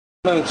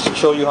I'm going to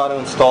show you how to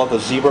install the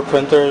Zebra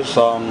printer's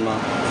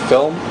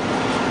film.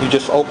 You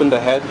just open the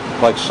head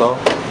like so.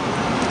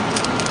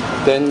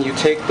 Then you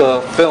take the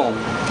film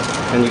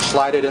and you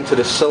slide it into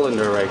the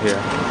cylinder right here.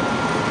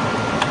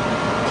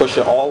 Push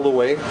it all the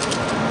way.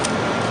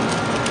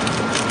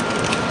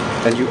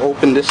 And you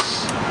open this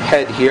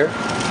head here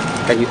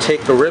and you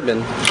take the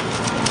ribbon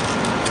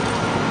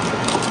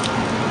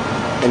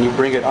and you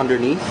bring it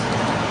underneath.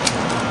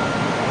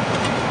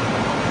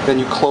 Then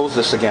you close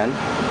this again.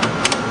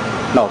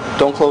 No,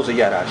 don't close it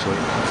yet actually.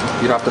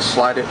 You'd have to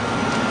slide it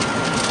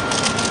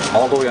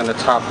all the way on the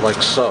top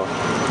like so.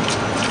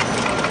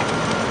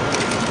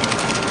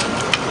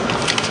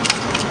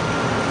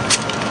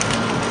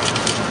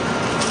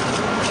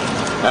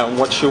 And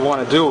what you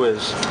want to do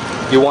is,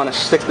 you want to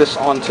stick this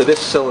onto this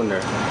cylinder.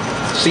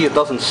 See, it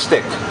doesn't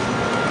stick.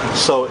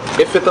 So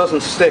if it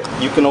doesn't stick,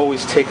 you can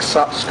always take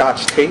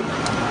Scotch tape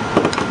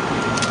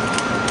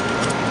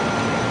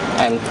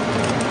and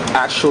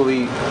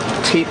actually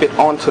tape it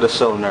onto the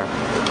cylinder.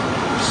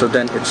 So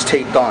then it's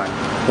taped on.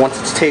 Once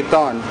it's taped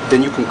on,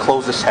 then you can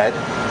close this head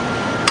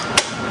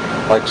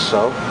like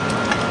so.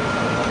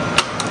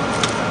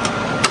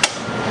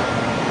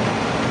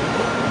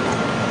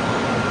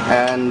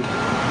 And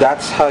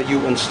that's how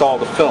you install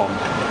the film.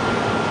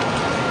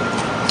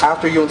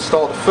 After you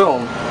install the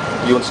film,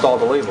 you install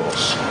the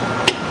labels.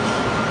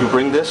 You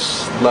bring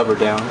this lever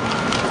down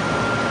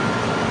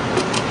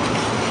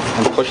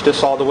and push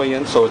this all the way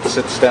in so it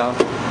sits down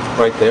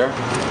right there,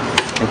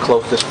 and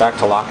close this back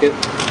to lock it.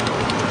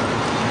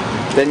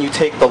 Then you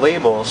take the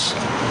labels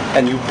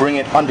and you bring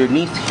it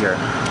underneath here.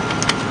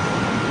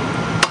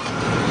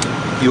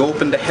 You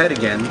open the head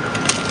again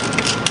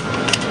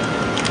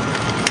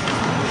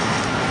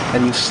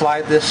and you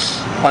slide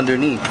this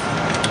underneath.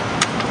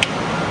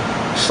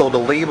 So the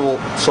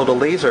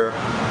laser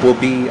will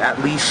be at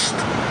least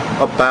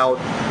about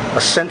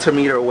a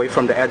centimeter away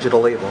from the edge of the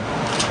label.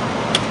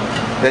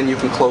 Then you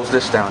can close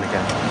this down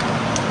again.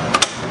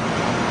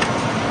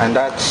 And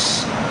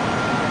that's,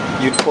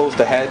 you close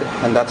the head,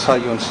 and that's how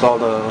you install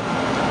the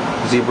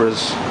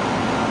Zebra's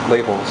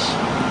labels.